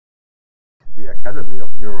Academy of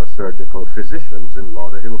Neurosurgical Physicians in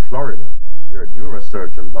Lauderhill, Florida, where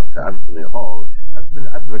neurosurgeon Dr. Anthony Hall has been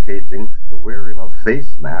advocating the wearing of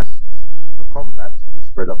face masks to combat the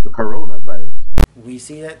spread of the coronavirus. We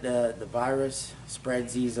see that the virus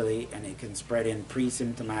spreads easily, and it can spread in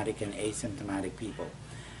pre-symptomatic and asymptomatic people.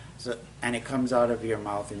 And it comes out of your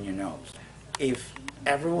mouth and your nose. If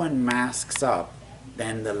everyone masks up,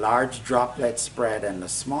 then the large droplet spread and the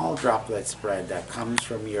small droplet spread that comes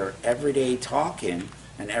from your everyday talking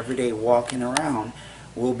and everyday walking around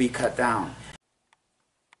will be cut down.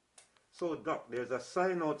 So, Doc, there's a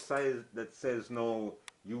sign outside that says, no,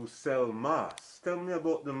 you sell masks. Tell me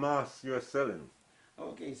about the masks you're selling.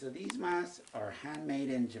 Okay, so these masks are handmade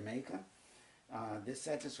in Jamaica. This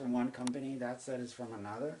set is from one company, that set is from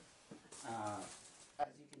another. As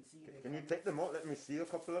you can see, can you take them out? Let me see a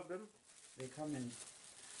couple of them. They come in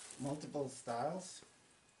multiple styles,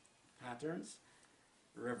 patterns,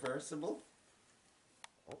 reversible,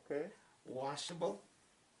 okay, washable.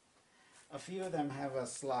 A few of them have a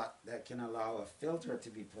slot that can allow a filter to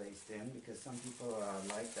be placed in, because some people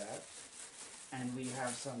like that. And we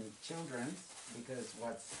have some children's, because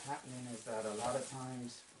what's happening is that a lot of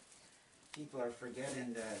times people are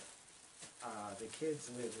forgetting that the kids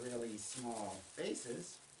with really small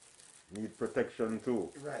faces need protection too.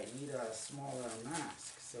 Right, need a smaller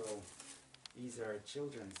mask. So these are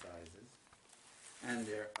children's sizes, and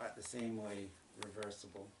they're at the same way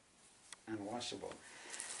reversible and washable.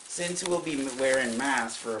 Since we'll be wearing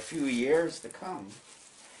masks for a few years to come,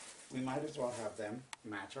 we might as well have them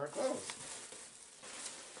match our clothes.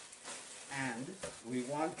 And we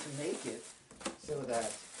want to make it so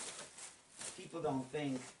that people don't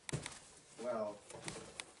think, well,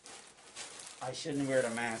 I shouldn't wear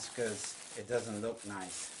the mask because it doesn't look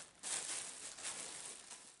nice.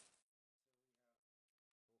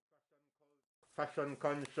 Fashion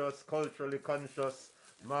conscious, culturally conscious,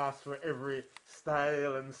 masks for every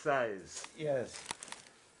style and size. Yes.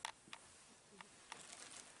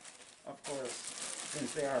 Of course,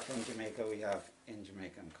 since they are from Jamaica, we have in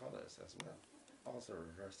Jamaican colors as well, also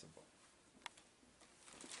reversible.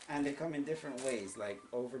 And they come in different ways, like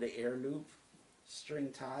over the ear loop,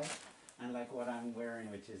 string tie, and like what I'm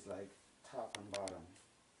wearing, which is like top and bottom.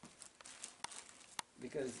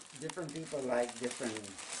 Because different people like different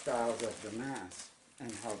styles of the mask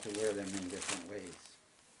and how to wear them in different ways.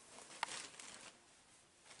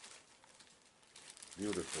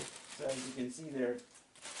 Beautiful. So as you can see, there are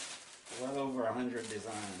well over 100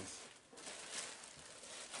 designs.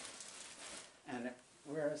 And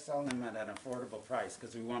we're selling them at an affordable price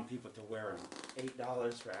because we want people to wear them.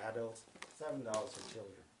 $8 for adults, $7 for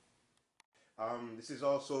children. This is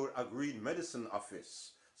also a GreenMedizin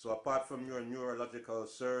office. So apart from your neurological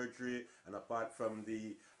surgery and apart from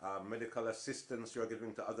the medical assistance you're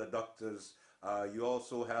giving to other doctors, you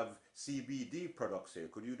also have CBD products here.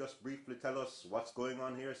 Could you just briefly tell us what's going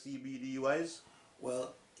on here CBD wise?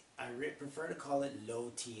 Well, I prefer to call it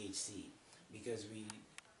low THC because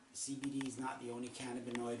CBD is not the only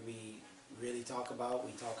cannabinoid we really talk about.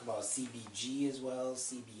 We talk about CBG as well,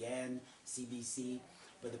 CBN, CBC,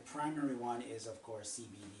 but the primary one is of course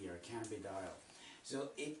CBD or cannabidiol.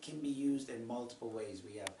 So it can be used in multiple ways.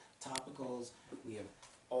 We have topicals, we have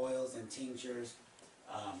oils and tinctures,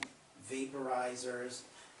 vaporizers,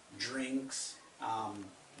 drinks,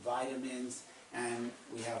 vitamins, and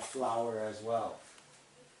we have flour as well.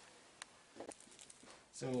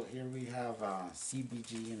 So here we have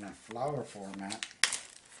CBG in a flour format,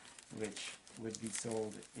 which would be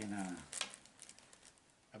sold in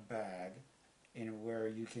a bag, where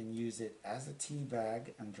you can use it as a tea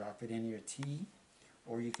bag and drop it in your tea,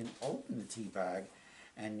 or you can open the tea bag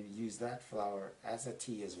and use that flour as a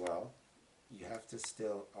tea as well. You have to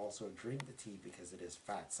still also drink the tea because it is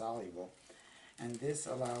fat soluble, and this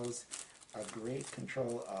allows a great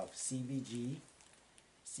control of CBG,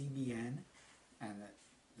 CBN, and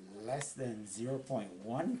less than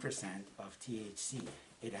 0.1% of THC.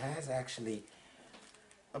 It has actually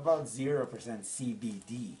about 0%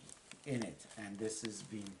 CBD in it, and this is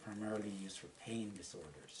being primarily used for pain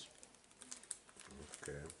disorders.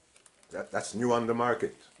 Okay, that's new on the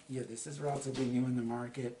market. Yeah, this is relatively new in the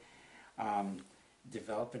market,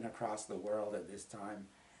 developing across the world at this time,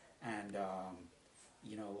 and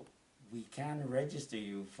you know, we can register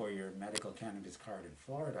you for your medical cannabis card in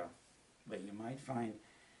Florida, but you might find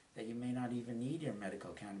that you may not even need your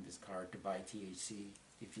medical cannabis card to buy THC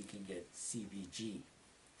if you can get CBG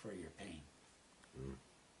for your pain. Mm.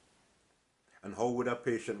 And how would a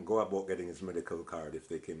patient go about getting his medical card if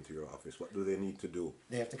they came to your office? What do they need to do?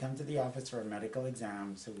 They have to come to the office for a medical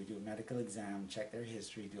exam. So we do a medical exam, check their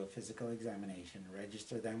history, do a physical examination,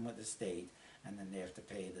 register them with the state, and then they have to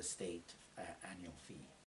pay the state annual fee.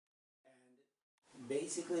 And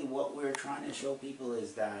basically what we're trying to show people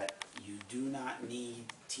is that you do not need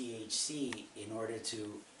THC in order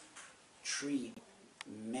to treat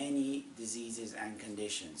many diseases and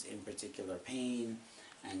conditions, in particular pain,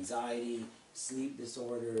 anxiety, sleep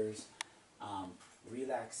disorders,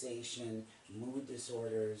 relaxation, mood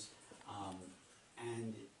disorders,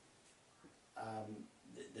 and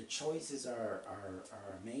the choices are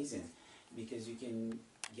amazing, because you can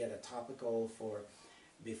get a topical for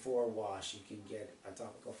before wash, you can get a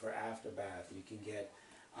topical for after bath, you can get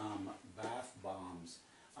bath bombs.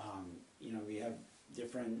 You know, we have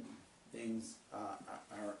different things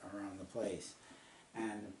around the place,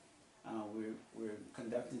 and we're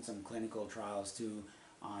conducting some clinical trials too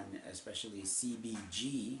on especially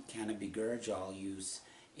CBG, cannabigerol use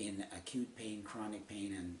in acute pain, chronic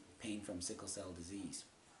pain, and pain from sickle cell disease.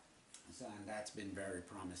 So, and that's been very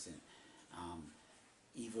promising,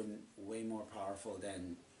 even way more powerful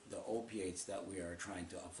than the opiates that we are trying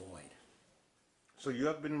to avoid. So you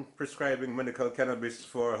have been prescribing medical cannabis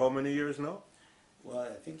for how many years now? Well,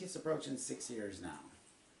 I think it's approaching 6 years now.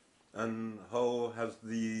 And how has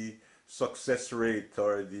the success rate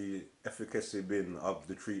or the efficacy been of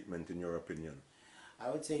the treatment, in your opinion? I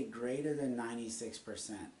would say greater than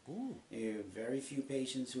 96%. Ooh. Very few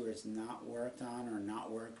patients who it's not worked on or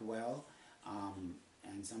not worked well,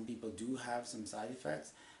 and some people do have some side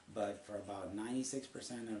effects, but for about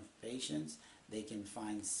 96% of patients, they can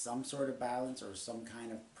find some sort of balance or some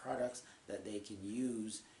kind of products that they can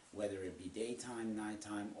use, whether it be daytime,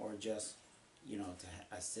 nighttime, or just, you know,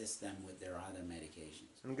 to assist them with their other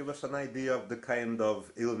medications. And give us an idea of the kind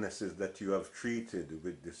of illnesses that you have treated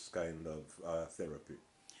with this kind of therapy.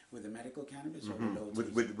 With the medical cannabis or the low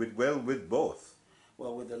THC? With both.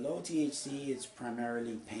 Well, with the low THC, it's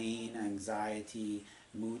primarily pain, anxiety,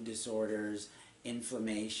 mood disorders,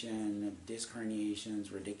 inflammation, disc herniations,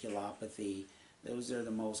 radiculopathy. Those are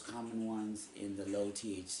the most common ones in the low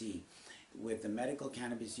THC. With the medical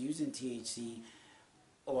cannabis using THC,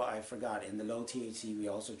 oh, I forgot, in the low THC, we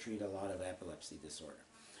also treat a lot of epilepsy disorder.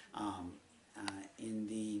 In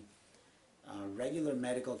the regular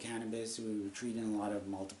medical cannabis, we were treating a lot of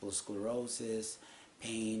multiple sclerosis,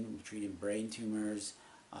 pain, we're treating brain tumors,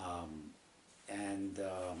 and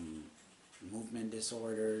movement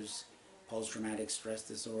disorders, post-traumatic stress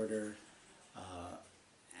disorder,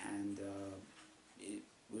 and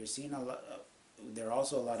we're seeing a lot. There are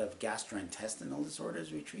also a lot of gastrointestinal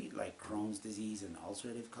disorders we treat, like Crohn's disease and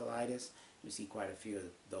ulcerative colitis. We see quite a few of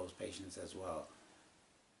those patients as well.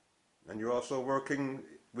 And you're also working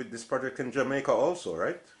with this project in Jamaica also,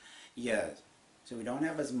 right? Yes. So we don't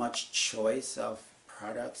have as much choice of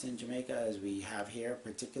products in Jamaica as we have here,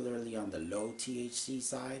 particularly on the low THC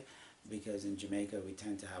side, because in Jamaica we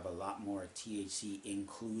tend to have a lot more THC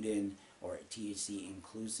including or THC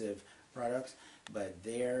inclusive products, but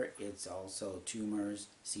there it's also tumors,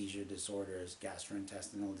 seizure disorders,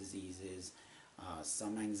 gastrointestinal diseases,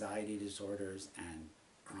 some anxiety disorders, and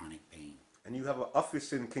chronic pain. And you have an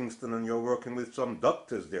office in Kingston and you're working with some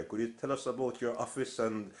doctors there. Could you tell us about your office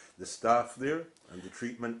and the staff there and the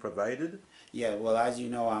treatment provided? Yeah, well, as you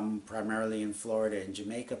know, I'm primarily in Florida. In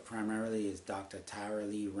Jamaica, primarily is Dr. Tara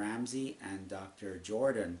Lee Ramsey and Dr.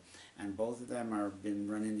 Jordan. And both of them have been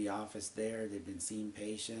running the office there. They've been seeing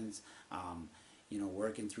patients, you know,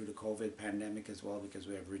 working through the COVID pandemic as well, because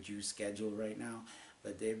we have reduced schedule right now.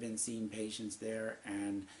 But they've been seeing patients there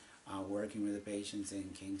and working with the patients in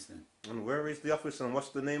Kingston. And where is the office and what's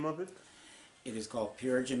the name of it? It is called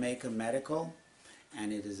Pure Jamaica Medical,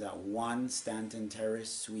 and it is at 1 Stanton Terrace,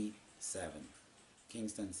 Suite 7,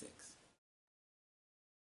 Kingston 6.